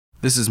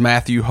This is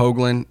Matthew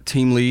Hoagland,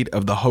 team lead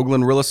of the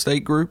Hoagland Real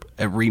Estate Group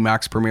at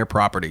RE/MAX Premier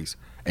Properties,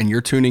 and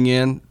you're tuning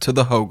in to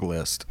the Hoag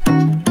List.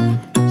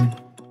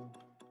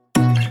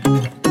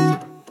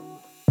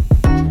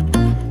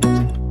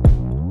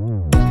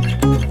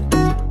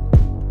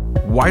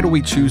 Why do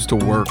we choose to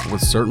work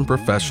with certain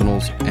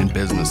professionals and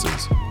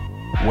businesses?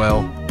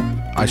 Well,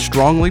 I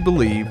strongly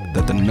believe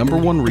that the number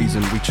one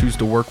reason we choose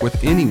to work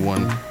with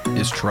anyone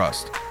is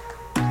trust.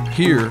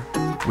 Here,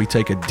 we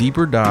take a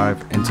deeper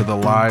dive into the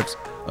lives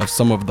of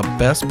some of the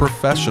best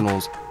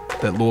professionals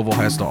that Louisville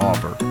has to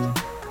offer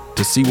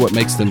to see what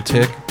makes them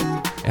tick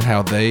and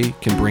how they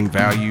can bring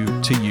value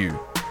to you.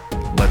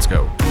 Let's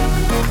go.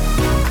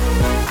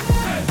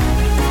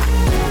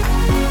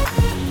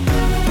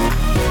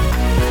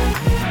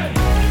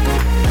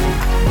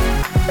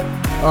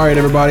 All right,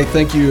 everybody.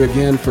 Thank you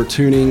again for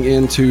tuning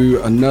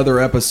into another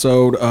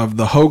episode of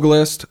the Hoag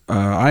List.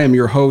 I am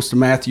your host,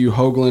 Matthew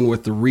Hoagland,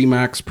 with the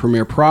RE/MAX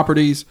Premier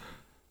Properties.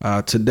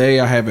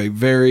 Today, I have a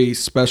very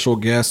special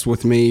guest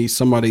with me,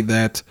 somebody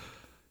that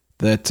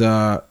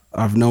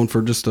I've known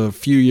for just a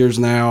few years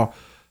now.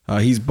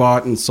 He's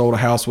bought and sold a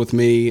house with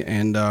me,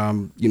 and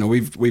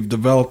we've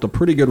developed a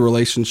pretty good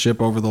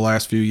relationship over the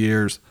last few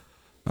years.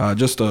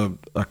 Just a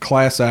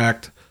class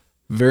act,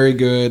 very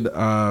good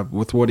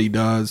with what he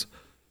does.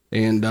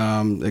 And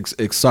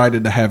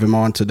excited to have him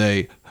on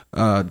today.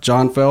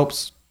 John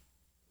Phelps,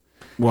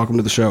 welcome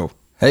to the show.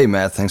 Hey,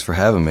 Matt, thanks for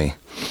having me.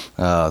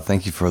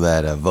 Thank you for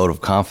that vote of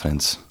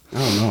confidence.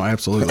 Oh, no,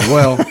 absolutely.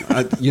 Well,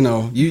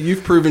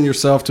 you've proven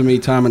yourself to me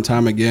time and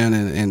time again,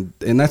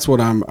 and that's what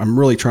I'm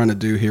really trying to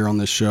do here on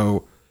this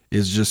show,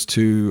 is just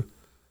to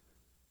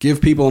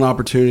give people an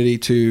opportunity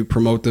to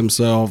promote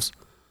themselves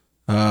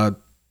to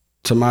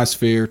my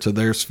sphere, to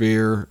their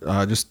sphere,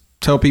 just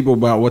tell people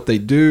about what they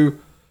do,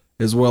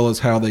 as well as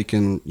how they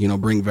can,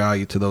 bring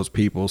value to those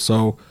people.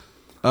 So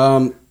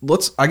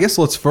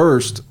let's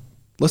first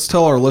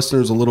tell our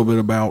listeners a little bit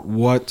about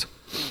what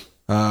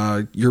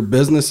your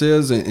business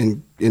is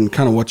and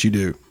kind of what you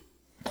do.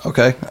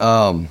 Okay.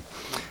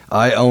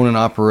 I own and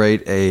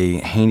operate a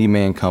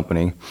handyman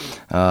company.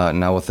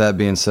 Now, with that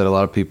being said, a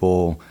lot of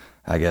people,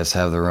 I guess,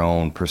 have their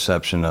own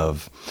perception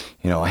of,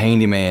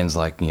 handymans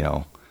like,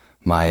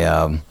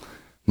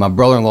 my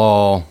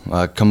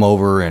brother-in-law come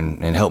over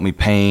and help me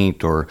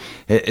paint, or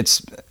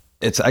it's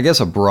I guess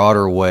a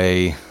broader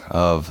way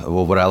of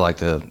what I like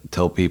to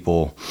tell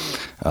people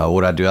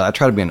what I do. I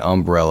try to be an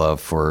umbrella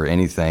for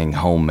anything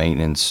home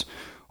maintenance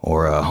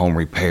or home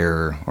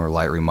repair or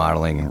light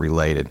remodeling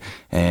related.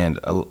 And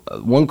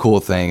one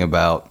cool thing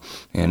about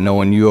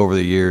knowing you over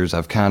the years,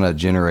 I've kind of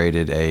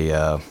generated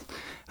a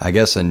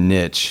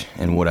niche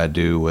in what I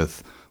do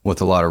with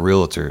a lot of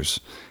realtors.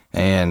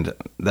 And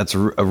that's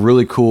a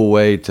really cool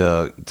way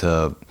to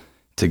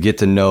get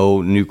to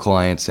know new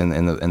clients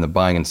in the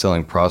buying and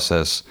selling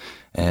process,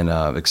 and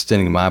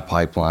extending my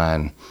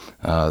pipeline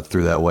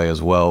through that way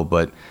as well.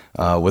 But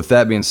with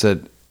that being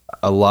said,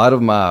 a lot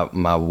of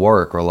my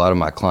work, or a lot of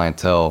my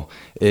clientele,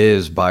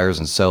 is buyers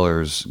and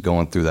sellers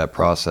going through that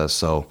process.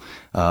 So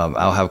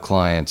I'll have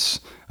clients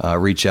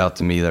reach out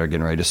to me that are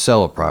getting ready to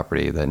sell a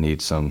property that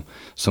needs some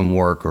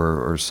work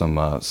or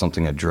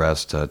something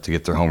addressed to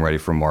get their home ready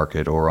for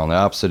market. Or on the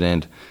opposite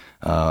end,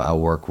 I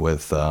work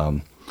with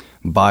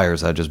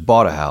buyers that just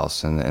bought a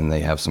house and they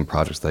have some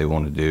projects they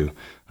want to do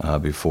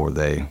before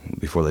they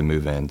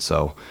move in.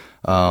 So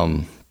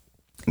I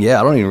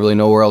don't even really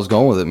know where I was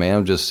going with it, man.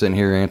 I'm just sitting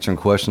here answering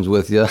questions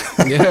with you.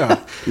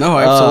 Yeah, no,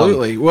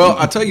 absolutely. Well,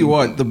 I tell you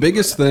what, the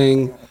biggest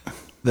thing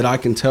that I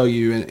can tell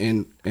you,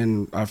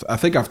 and I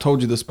think I've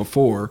told you this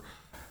before,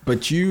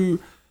 but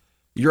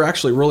you're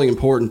actually really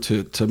important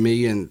to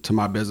me and to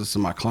my business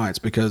and my clients,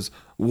 because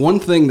one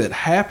thing that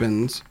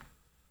happens,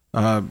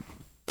 the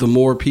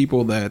more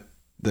people that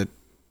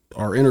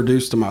are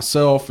introduced to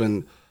myself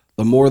and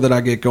the more that I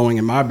get going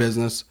in my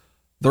business,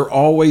 they're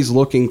always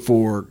looking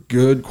for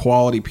good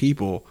quality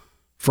people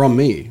from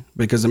me,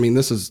 because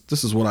this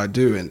is what I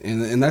do,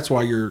 and that's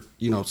why you're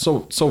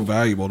so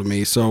valuable to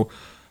me. So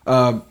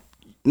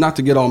not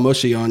to get all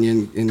mushy on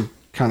you and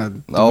kind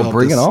of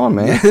bring it on,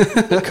 man.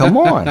 Come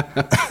on.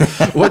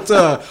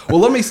 Well,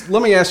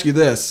 let me ask you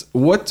this.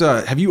 What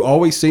have you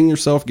always seen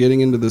yourself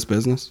getting into this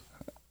business?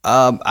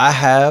 I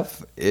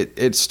have.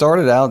 It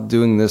started out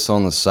doing this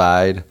on the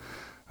side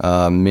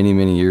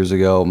many years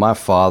ago. My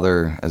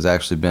father has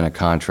actually been a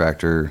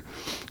contractor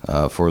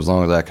for as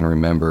long as I can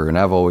remember, and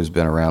I've always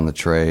been around the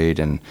trade,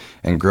 and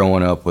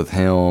growing up with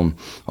him,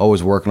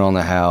 always working on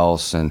the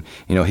house. And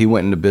he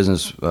went into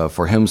business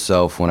for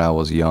himself when I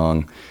was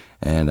young,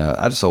 and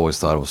I just always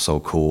thought it was so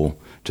cool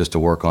just to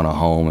work on a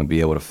home and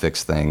be able to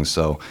fix things.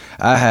 So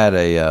I had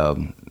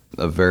a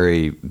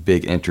very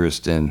big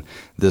interest in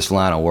this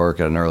line of work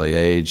at an early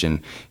age. And,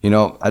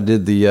 I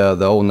did the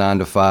old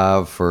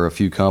 9-to-5 for a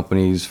few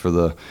companies for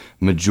the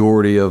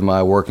majority of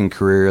my working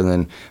career. And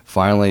then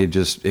finally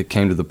it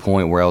came to the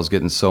point where I was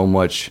getting so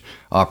much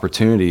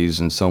opportunities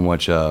and so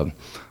much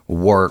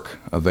work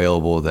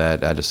available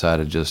that I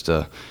decided just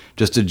to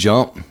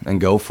jump and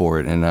go for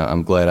it. And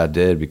I'm glad I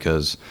did,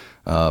 because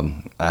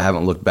I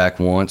haven't looked back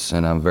once,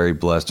 and I'm very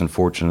blessed and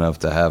fortunate enough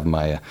to have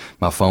my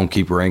phone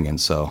keep ringing.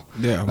 So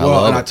yeah,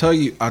 well, and I tell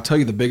you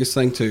the biggest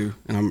thing too,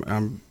 and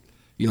I'm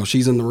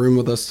she's in the room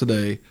with us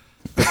today,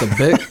 but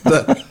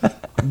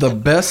the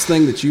best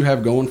thing that you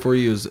have going for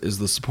you is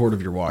the support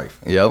of your wife.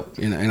 Yep.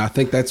 And I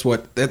think that's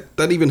what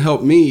that even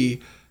helped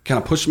me kind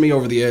of push me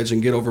over the edge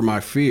and get over my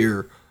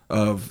fear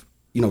of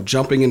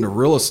jumping into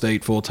real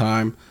estate full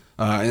time.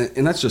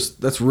 And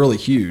that's really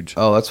huge.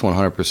 Oh, that's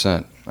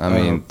 100%. I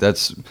mean,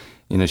 that's,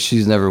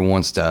 she's never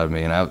once doubted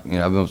me.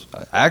 And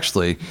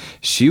actually,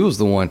 she was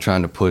the one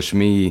trying to push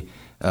me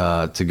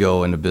to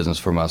go into business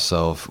for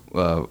myself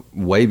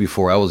way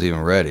before I was even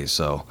ready.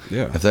 So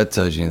yeah. If that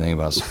tells you anything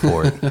about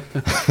support,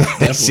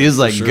 she was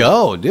like,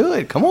 go, do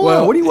it. Come on.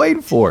 Well, what are you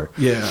waiting for?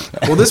 Yeah.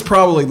 Well, this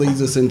probably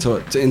leads us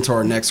into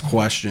our next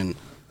question.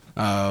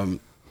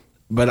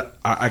 But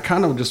I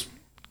kind of just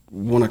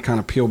want to kind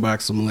of peel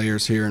back some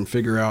layers here and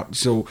figure out,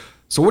 so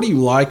what do you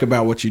like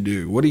about what you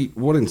do?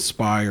 What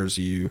inspires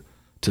you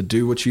to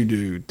do what you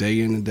do day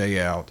in and day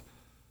out,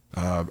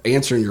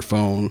 answering your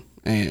phone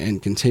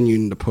and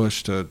continuing to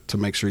push to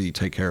make sure you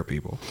take care of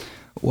people?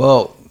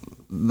 Well,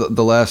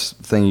 the last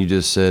thing you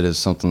just said is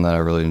something that I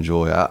really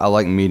enjoy. I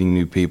like meeting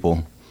new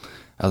people.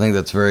 I think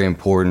that's very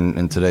important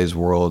in today's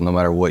world. No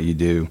matter what you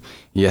do,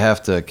 you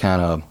have to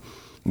kind of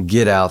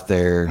get out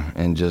there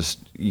and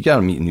you got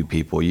to meet new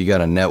people. You got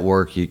to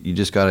network. You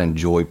just got to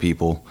enjoy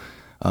people.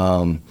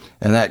 And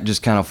that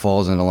just kind of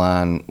falls into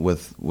line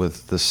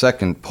with the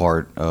second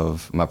part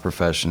of my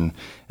profession,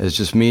 is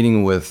just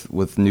meeting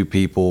with new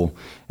people,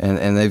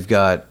 and they've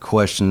got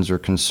questions or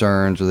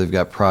concerns, or they've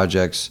got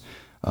projects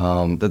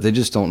that they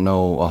just don't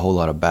know a whole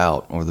lot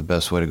about, or the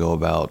best way to go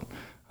about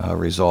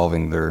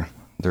resolving their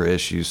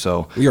issues.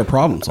 So you're a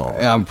problem solver.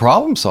 Yeah, I'm a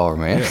problem solver,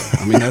 man. Yeah.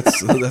 I mean,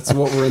 that's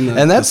what we're in the.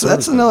 And that's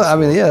another. I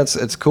mean, yeah,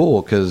 it's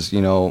cool because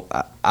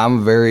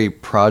I'm very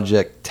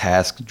project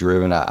task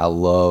driven. I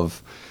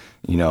love,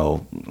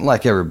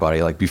 like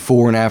everybody, like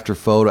before and after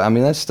photo. I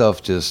mean, that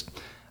stuff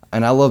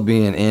and I love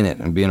being in it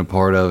and being a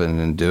part of it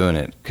and doing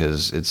it,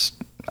 because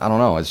I don't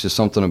know, it's just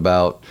something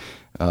about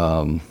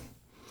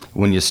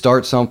when you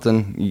start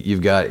something,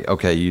 you've got,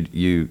 okay,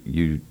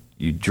 you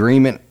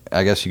dream it.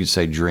 I guess you could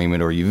say dream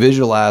it, or you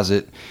visualize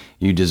it,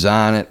 you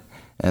design it,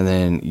 and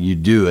then you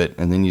do it,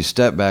 and then you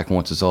step back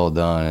once it's all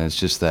done, and it's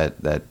just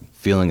that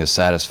feeling of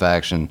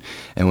satisfaction.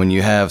 And when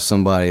you have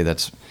somebody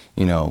that's,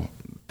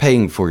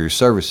 paying for your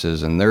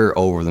services and they're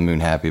over the moon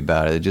happy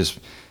about it,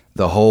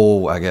 the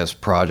whole, I guess,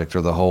 project,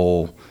 or the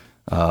whole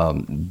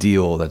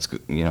deal that's,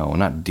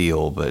 not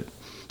deal, but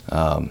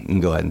you can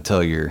go ahead and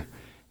tell your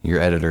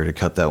editor to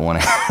cut that one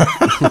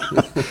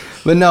out.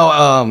 But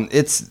no,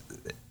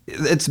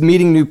 it's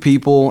meeting new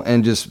people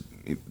and just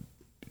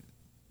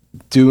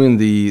doing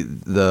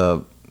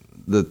the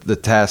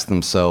task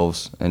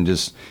themselves, and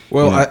just.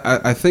 Well,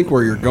 I think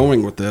where you're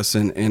going with this,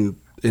 and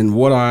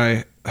what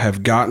I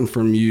have gotten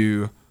from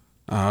you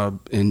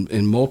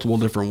in multiple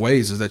different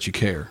ways, is that you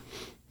care.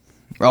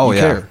 Oh, you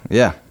yeah, care.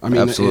 Yeah. I mean,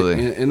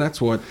 absolutely, and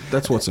that's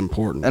what's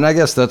important. And I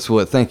guess that's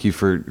what. Thank you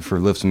for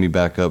lifting me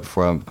back up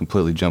before I'm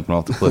completely jumping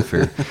off the cliff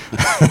here.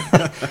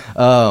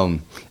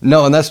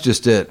 No, and that's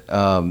just it.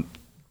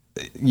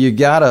 You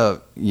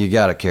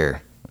gotta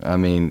care. I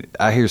mean,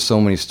 I hear so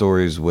many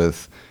stories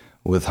with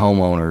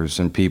homeowners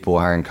and people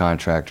hiring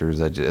contractors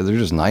that they're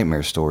just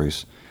nightmare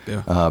stories.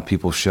 Yeah.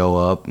 People show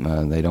up,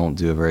 they don't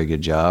do a very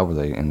good job, or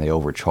they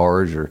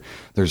overcharge, or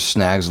there's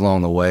snags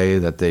along the way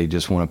that they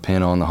just want to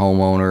pin on the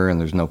homeowner, and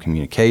there's no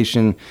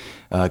communication,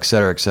 et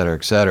cetera, et cetera,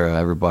 et cetera.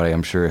 Everybody,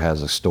 I'm sure,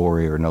 has a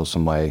story or knows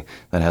somebody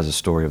that has a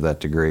story of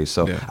that degree.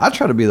 So yeah. I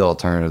try to be the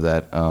alternative to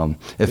that.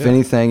 If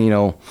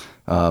anything,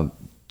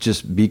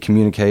 just be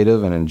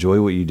communicative and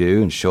enjoy what you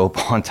do, and show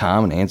up on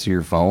time and answer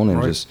your phone,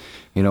 and just,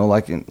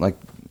 like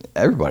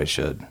everybody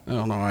should.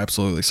 Oh, no,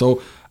 absolutely.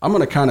 So I'm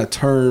going to kind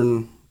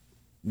of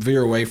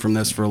veer away from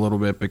this for a little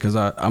bit, because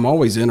I'm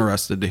always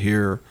interested to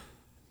hear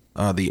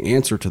the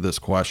answer to this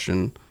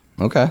question.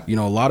 Okay. A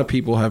lot of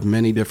people have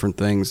many different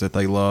things that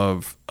they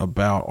love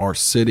about our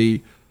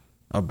city,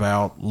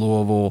 about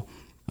Louisville.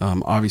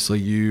 Obviously,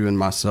 you and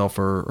myself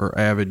are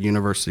avid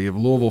University of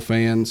Louisville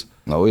fans.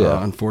 Oh,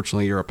 yeah.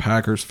 Unfortunately, you're a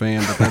Packers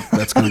fan, but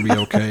that's going to be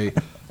okay.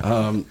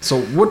 So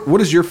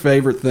what is your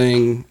favorite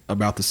thing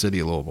about the city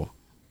of Louisville?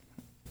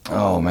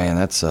 Oh, man,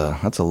 that's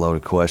a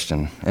loaded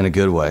question in a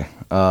good way.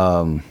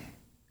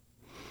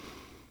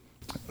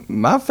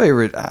 My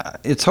favorite,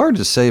 it's hard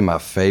to say my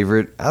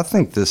favorite. I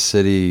think this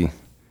city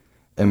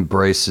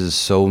embraces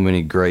so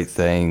many great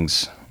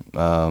things.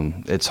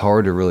 It's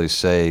hard to really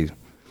say,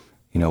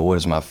 what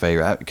is my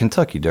favorite.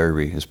 Kentucky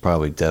Derby is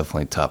probably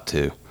definitely top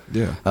two.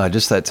 Yeah.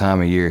 Just that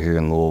time of year here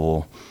in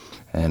Louisville,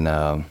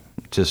 and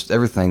just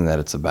everything that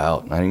it's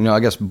about. I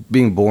guess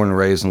being born and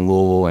raised in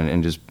Louisville,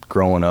 and just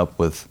growing up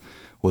with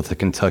the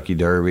Kentucky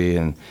Derby,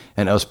 and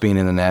us being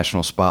in the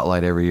national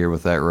spotlight every year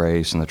with that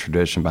race, and the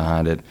tradition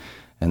behind it,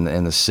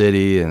 and the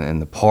city,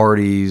 and the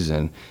parties,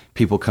 and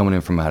people coming in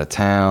from out of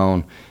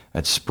town.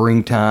 It's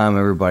springtime.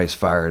 Everybody's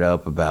fired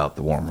up about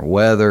the warmer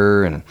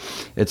weather, and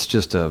it's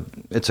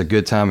a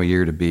good time of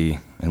year to be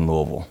in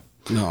Louisville.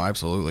 No,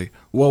 absolutely.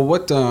 Well,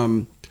 what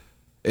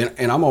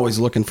and I'm always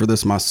looking for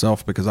this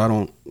myself because I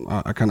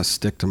kind of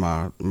stick to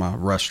my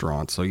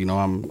restaurant. So,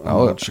 I'm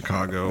a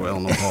Chicago,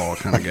 Eleanor Hall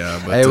kind of guy.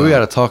 But, hey, we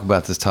got to talk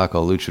about this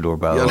Taco Luchador,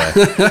 by the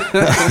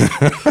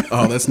way.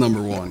 Oh, that's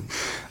number one.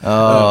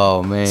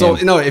 Oh, man. So,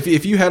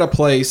 if you had a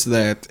place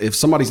that if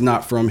somebody's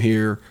not from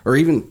here, or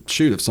even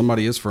if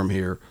somebody is from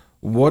here,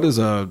 what's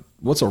a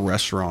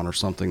restaurant or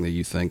something that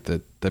you think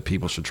that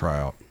people should try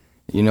out?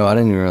 I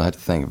didn't even really have to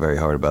think very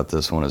hard about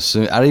this one. I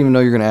didn't even know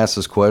you were going to ask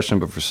this question,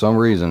 but for some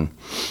reason,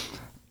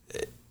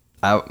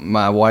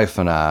 my wife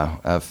and I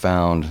have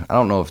found, I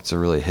don't know if it's a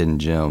really hidden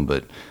gem,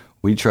 but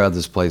we tried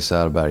this place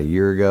out about a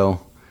year ago.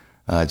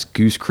 It's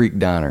Goose Creek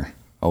Diner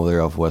over there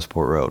off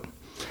Westport Road.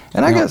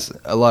 And I guess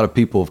a lot of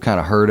people have kind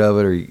of heard of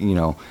it,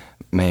 or,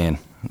 man,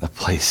 the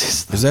place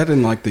is... Is that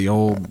in like the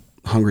old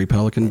Hungry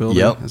Pelican building?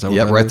 Yep, is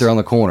that right there on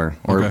the corner,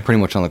 or okay.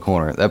 Pretty much on the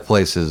corner. That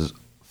place is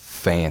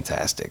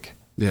fantastic.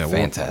 Yeah,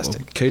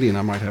 fantastic. Well, Katie and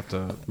I might have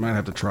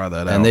to try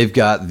that out. And they've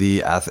got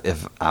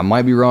if I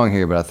might be wrong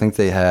here, but I think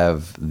they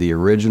have the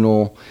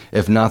original,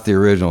 if not the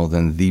original,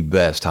 then the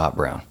best hot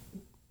brown.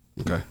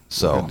 Okay.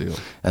 So, good deal.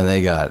 And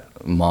they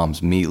got Mom's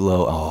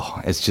meatloaf.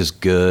 Oh, it's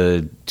just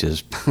good,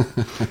 just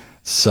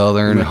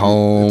Southern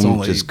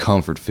home, just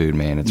comfort food,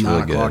 man. It's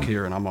really good. 9:00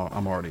 here, and I'm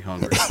already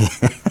hungry.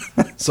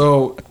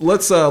 So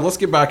let's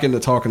get back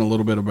into talking a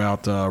little bit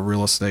about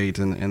real estate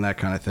and that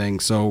kind of thing.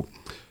 So.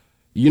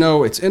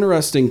 It's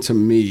interesting to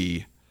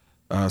me.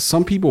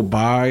 Some people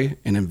buy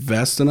and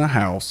invest in a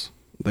house,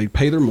 they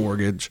pay their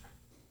mortgage,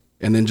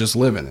 and then just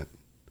live in it.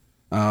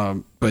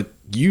 But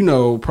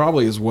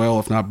probably as well,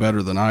 if not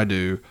better than I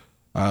do,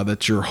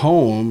 that your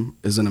home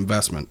is an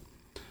investment.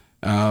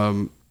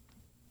 And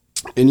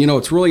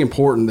it's really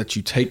important that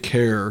you take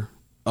care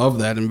of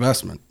that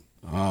investment.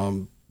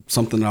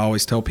 Something I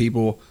always tell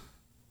people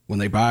when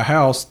they buy a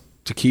house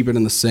to keep it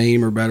in the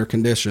same or better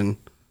condition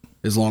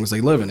as long as they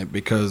live in it,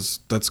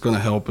 because that's going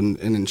to help and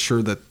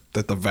ensure that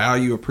the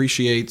value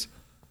appreciates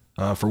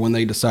for when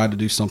they decide to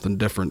do something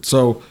different.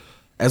 So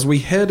as we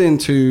head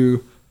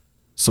into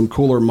some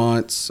cooler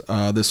months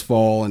this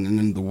fall and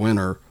in the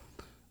winter,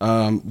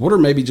 what are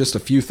maybe just a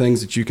few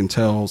things that you can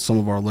tell some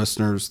of our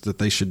listeners that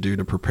they should do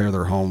to prepare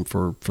their home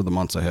for the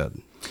months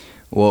ahead?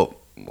 Well,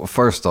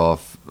 first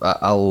off,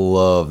 I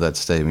love that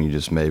statement you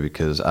just made,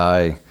 because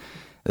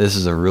this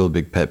is a real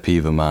big pet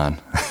peeve of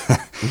mine.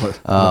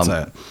 What's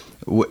that?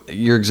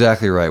 You're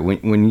exactly right.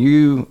 When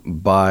you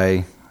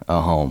buy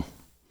a home,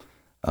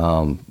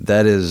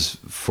 that is,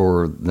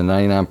 for the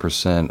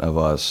 99% of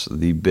us,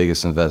 the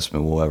biggest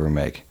investment we'll ever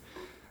make,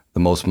 the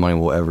most money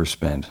we'll ever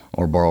spend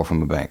or borrow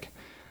from a bank.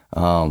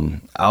 I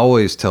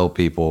always tell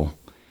people,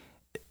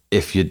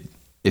 if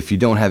you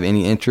don't have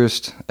any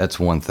interest,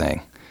 that's one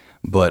thing.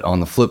 But on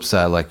the flip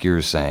side, like you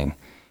were saying,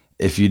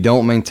 if you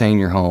don't maintain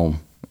your home,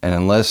 and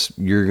unless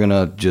you're going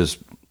to just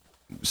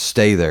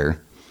stay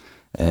there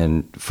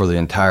and for the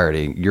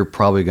entirety, you're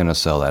probably going to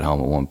sell that home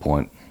at one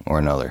point or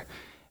another.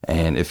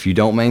 And if you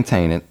don't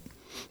maintain it,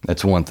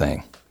 that's one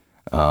thing.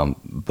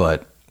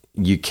 But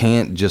you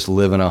can't just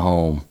live in a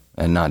home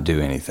and not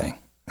do anything.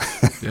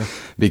 Yeah.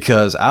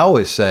 Because I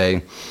always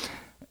say,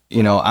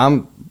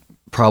 I'm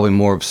probably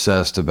more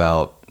obsessed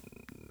about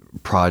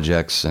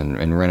projects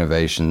and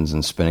renovations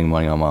and spending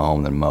money on my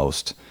home than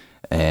most.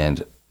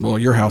 And well,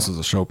 your house is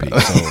a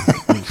showpiece.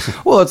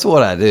 So. Well, it's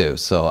what I do.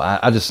 So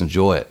I just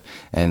enjoy it.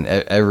 And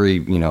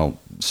every,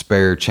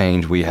 spare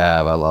change we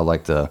have, I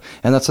like to,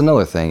 and that's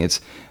another thing. It's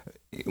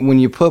when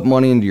you put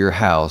money into your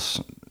house,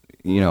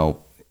 you're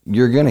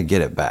going to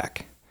get it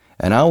back.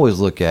 And I always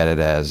look at it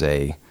as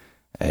a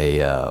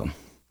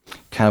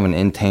kind of an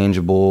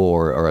intangible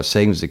or a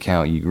savings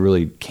account you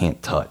really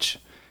can't touch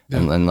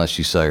unless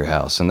you sell your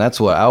house. And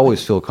that's what I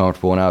always feel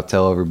comfortable when I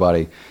tell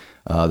everybody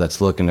that's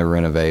looking to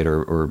renovate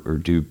or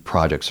do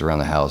projects around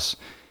the house.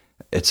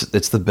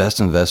 It's the best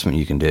investment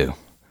you can do,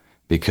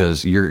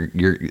 because you're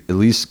at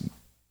least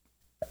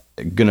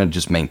gonna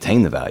just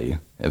maintain the value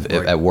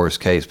at worst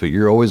case, but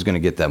you're always gonna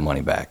get that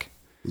money back.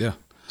 Yeah.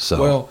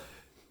 So well,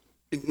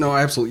 no,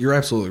 absolutely, you're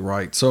absolutely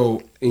right.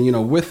 So,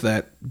 and with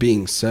that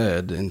being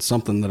said, and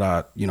something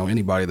that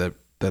anybody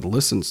that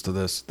listens to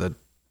this, that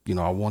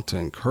I want to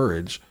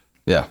encourage,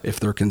 if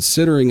they're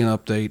considering an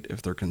update,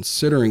 if they're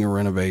considering a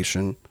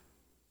renovation,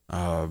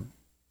 I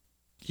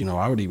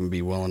would even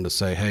be willing to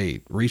say,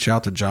 hey, reach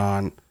out to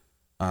John,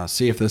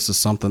 see if this is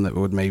something that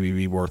would maybe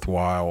be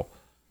worthwhile.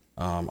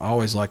 I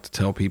always like to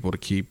tell people to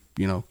keep,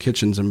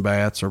 kitchens and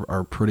baths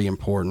are pretty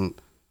important.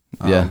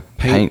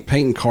 Paint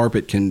and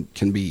carpet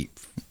can be,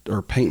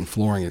 or paint and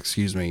flooring,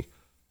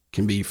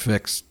 can be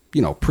fixed,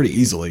 pretty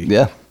easily.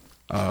 Yeah.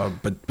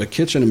 But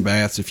kitchen and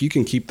baths, if you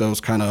can keep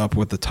those kind of up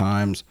with the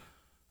times,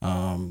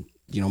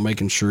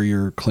 making sure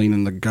you're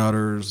cleaning the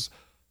gutters,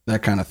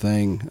 that kind of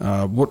thing.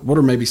 What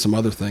are maybe some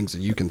other things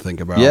that you can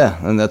think about?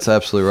 Yeah, and that's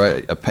absolutely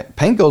right.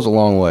 Paint goes a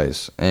long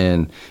ways,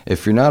 and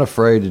if you're not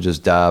afraid to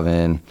just dive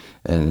in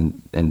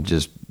and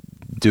just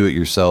do it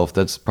yourself,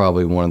 that's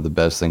probably one of the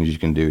best things you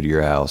can do to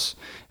your house,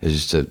 is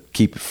just to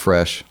keep it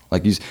fresh.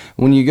 Like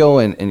when you go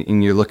in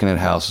and you're looking at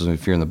houses,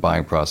 if you're in the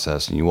buying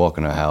process and you walk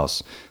in a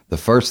house, the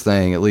first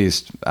thing, at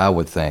least I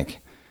would think,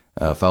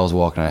 if I was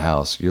walking in a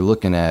house, you're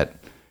looking at,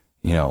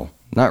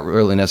 not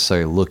really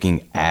necessarily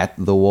looking at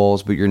the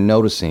walls, but you're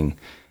noticing,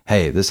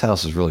 hey, this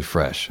house is really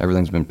fresh.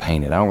 Everything's been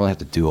painted. I don't really have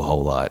to do a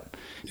whole lot.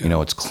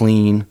 Yeah. It's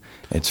clean.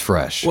 It's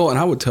fresh. Well, and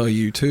I would tell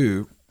you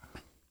too,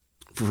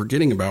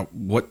 forgetting about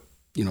what,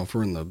 if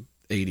we're in the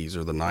 80s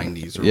or the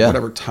 90s or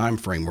whatever time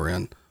frame we're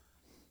in,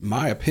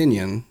 my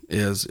opinion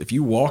is if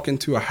you walk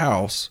into a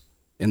house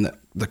and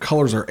the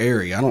colors are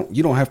airy,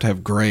 you don't have to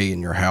have gray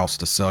in your house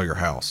to sell your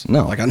house.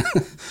 No.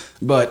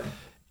 But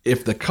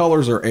if the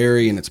colors are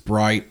airy and it's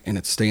bright and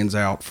it stands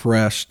out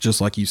fresh, just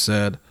like you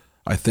said,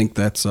 I think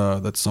that's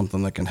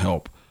something that can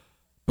help.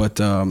 But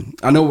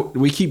I know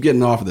we keep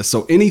getting off of this.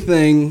 So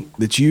anything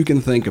that you can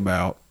think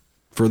about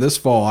for this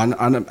fall,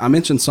 I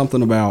mentioned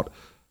something about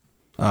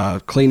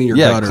cleaning your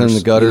gutters. Clean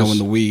the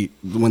gutters.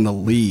 When the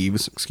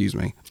leaves, excuse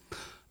me.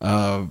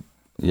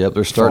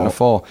 They're starting to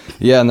fall.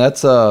 Yeah, and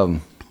that's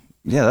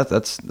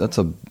that's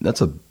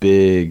a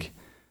big,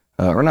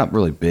 or not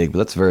really big, but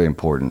that's very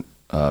important.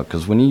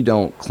 Because when you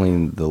don't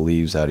clean the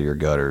leaves out of your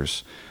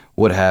gutters,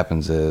 what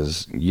happens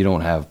is you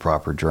don't have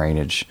proper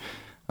drainage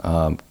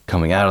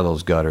coming out of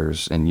those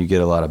gutters, and you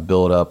get a lot of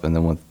buildup. And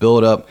then with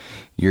buildup,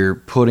 you're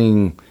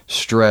putting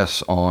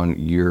stress on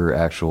your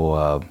actual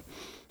oh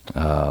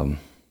my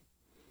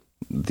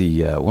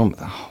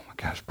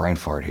gosh, brain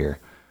fart here,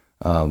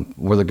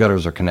 where the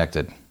gutters are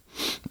connected.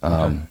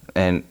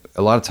 And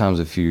a lot of times,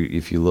 if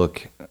you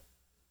look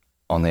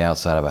on the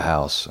outside of a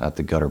house at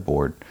the gutter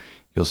board,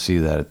 you'll see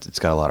that it's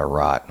got a lot of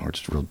rot, or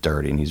it's real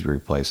dirty and needs to be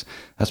replaced.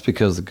 That's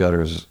because the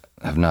gutters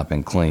have not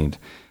been cleaned,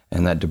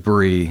 and that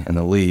debris and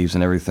the leaves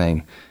and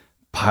everything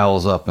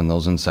piles up in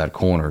those inside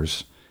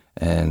corners,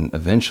 and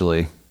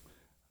eventually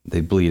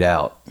they bleed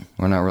out.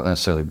 Or not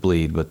necessarily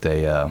bleed, but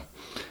they got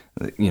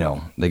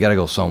to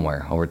go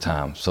somewhere over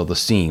time. So the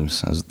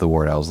seams is the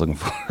word I was looking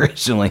for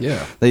originally.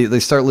 Yeah. They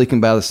start leaking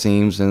by the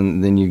seams,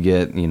 and then you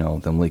get,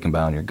 them leaking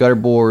by on your gutter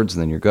boards,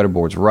 and then your gutter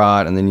boards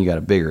rot, and then you got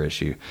a bigger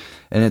issue.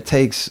 And it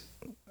takes,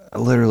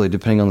 literally,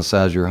 depending on the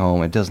size of your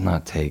home, it does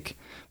not take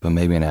but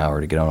maybe an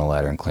hour to get on a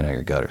ladder and clean out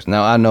your gutters.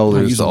 Now, I know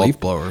there's... Use a leaf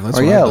blower. That's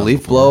a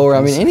leaf blower.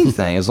 I mean,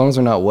 anything. As long as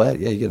they're not wet,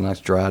 you get a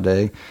nice dry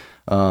day.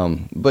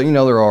 But,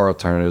 there are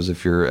alternatives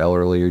if you're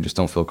elderly or you just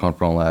don't feel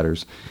comfortable on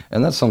ladders.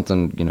 And that's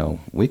something,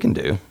 we can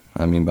do.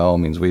 I mean, by all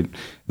means,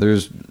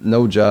 there's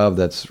no job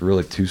that's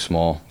really too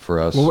small for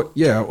us. Well,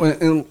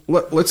 and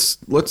let's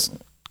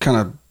kind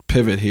of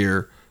pivot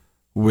here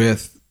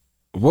with...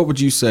 What would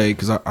you say?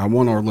 Because I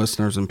want our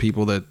listeners and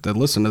people that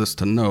listen to this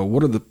to know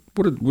what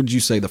would you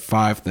say the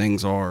 5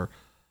 things are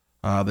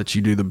that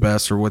you do the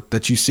best, or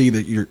that you see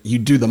that you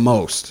do the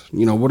most?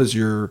 What is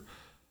your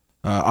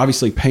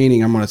obviously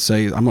painting? I'm going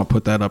to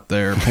put that up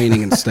there,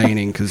 painting and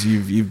staining, because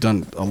you've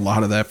done a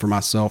lot of that for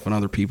myself and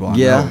other people. I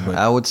know,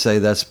 I would say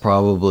that's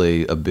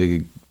probably a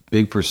big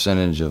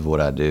percentage of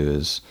what I do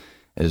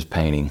is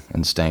painting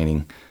and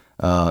staining.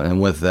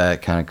 And with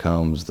that kind of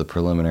comes the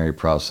preliminary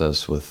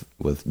process with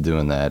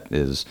doing that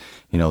is,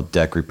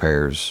 deck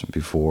repairs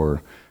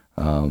before,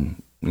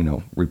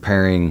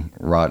 repairing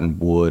rotten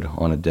wood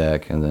on a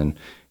deck, and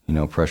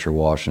then, pressure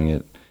washing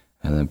it,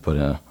 and then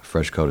putting a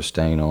fresh coat of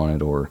stain on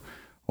it, or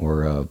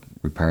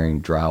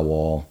repairing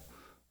drywall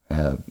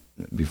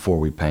before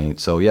we paint.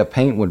 So yeah,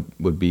 paint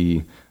would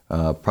be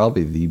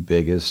probably the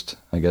biggest,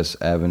 I guess,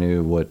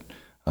 avenue of what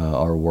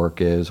our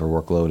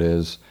workload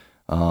is.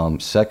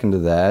 Second to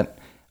that,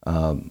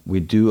 we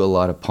do a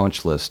lot of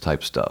punch list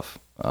type stuff.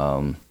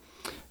 I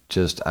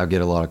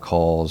get a lot of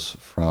calls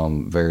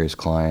from various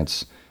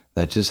clients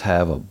that just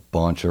have a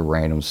bunch of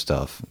random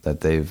stuff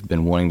that they've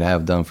been wanting to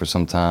have done for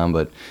some time,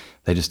 but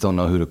they just don't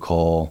know who to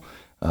call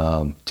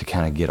to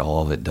kind of get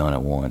all of it done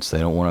at once. They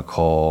don't want to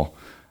call,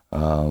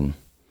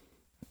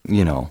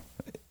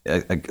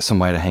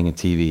 somebody to hang a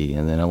TV,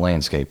 and then a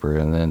landscaper,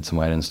 and then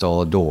somebody to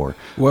install a door.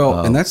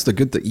 Well, and that's the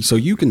good thing. So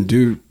you can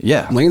do,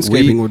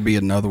 landscaping would be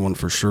another one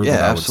for sure. Yeah,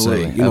 that I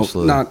absolutely. would say,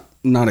 absolutely.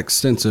 Not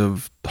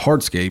extensive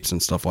hardscapes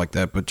and stuff like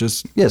that, but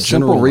just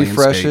simple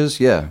refreshes.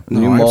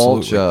 New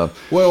mulch.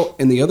 Well,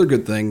 and the other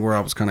good thing where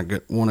I was kind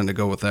of wanting to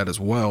go with that as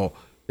well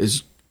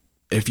is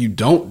if you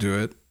don't do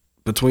it,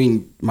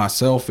 between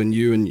myself and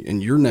you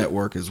and your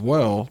network as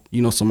well,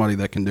 somebody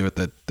that can do it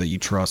that you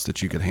trust,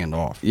 that you could hand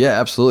off. Yeah,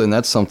 absolutely. And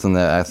that's something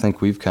that I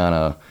think we've kind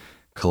of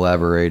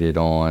collaborated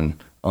on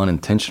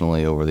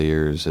unintentionally over the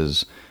years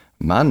is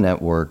my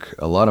network.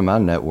 A lot of my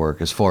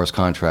network, as far as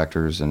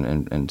contractors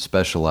and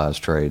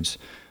specialized trades,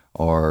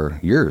 are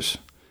yours.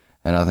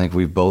 And I think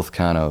we've both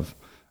kind of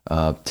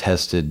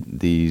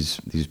tested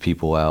these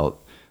people out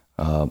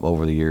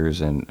over the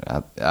years. And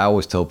I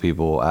always tell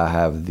people I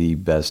have the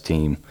best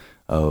team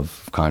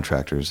of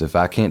contractors. If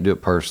I can't do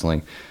it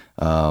personally,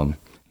 we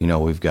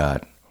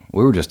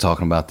were just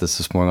talking about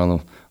this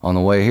morning on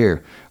the way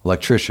here.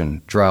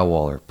 Electrician,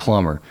 drywaller,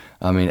 plumber.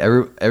 I mean,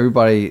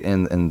 everybody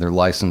in their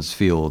licensed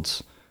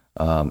fields,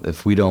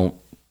 if we don't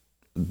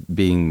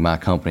being my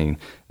company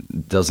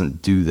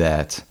doesn't do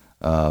that,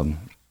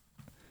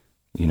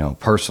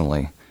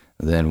 personally,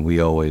 then we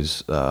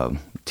always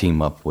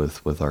team up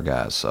with our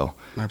guys. So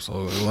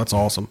absolutely, well, that's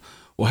awesome.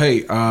 Well,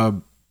 hey,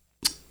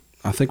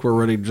 I think we're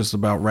ready to just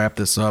about wrap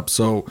this up.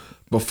 So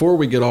before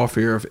we get off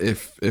here,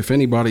 if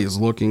anybody is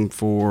looking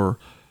for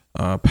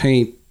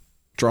paint,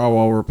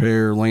 drywall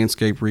repair,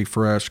 landscape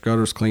refresh,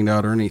 gutters cleaned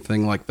out, or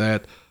anything like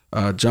that,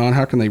 John,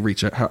 how can they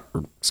reach out? How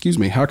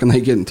can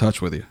they get in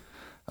touch with you?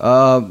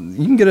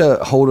 You can get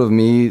a hold of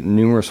me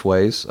numerous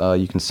ways.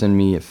 You can send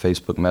me a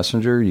Facebook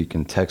Messenger. You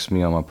can text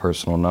me on my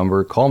personal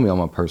number. Call me on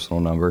my personal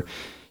number.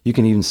 You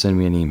can even send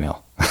me an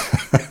email.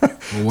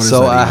 Well,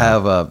 so I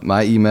have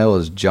my email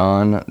is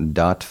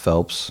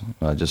john.phelps,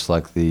 just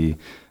like the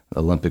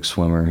Olympic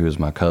swimmer who is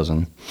my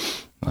cousin.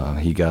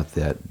 He got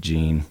that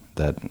gene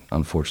that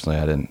unfortunately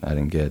I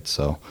didn't get.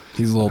 So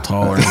he's a little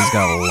taller and he's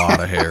got a lot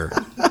of hair.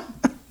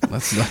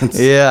 That's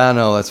Yeah, I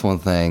know. That's one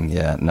thing.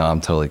 Yeah, no, I'm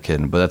totally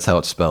kidding. But that's how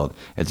it's spelled.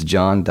 It's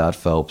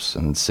john.phelps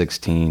and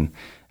 16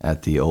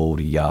 at the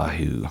old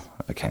Yahoo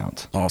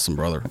account. Awesome,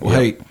 brother. Well,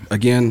 Hey,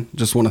 again,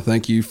 just want to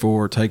thank you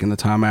for taking the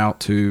time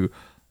out to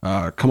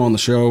come on the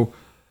show.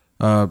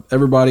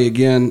 Everybody,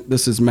 again,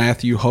 this is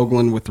Matthew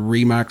Hoagland with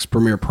Remax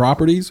Premier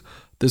Properties.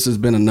 This has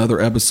been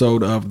another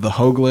episode of The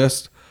Hoag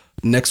List.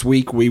 Next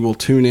week, we will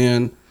tune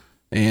in,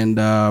 and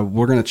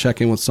we're going to check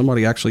in with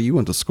somebody actually you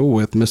went to school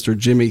with, Mr.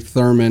 Jimmy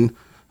Thurman,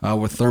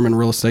 with Thurman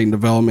Real Estate and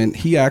Development.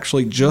 He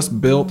actually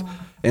just built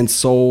and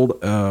sold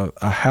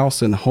a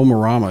house in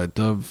Homerama at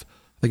I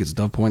think it's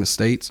Dove Point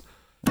Estates.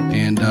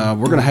 And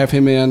we're going to have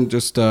him in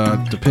just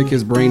to pick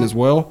his brain as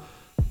well.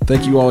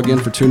 Thank you all again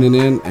for tuning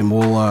in, and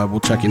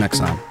we'll check you next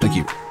time. Thank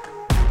you.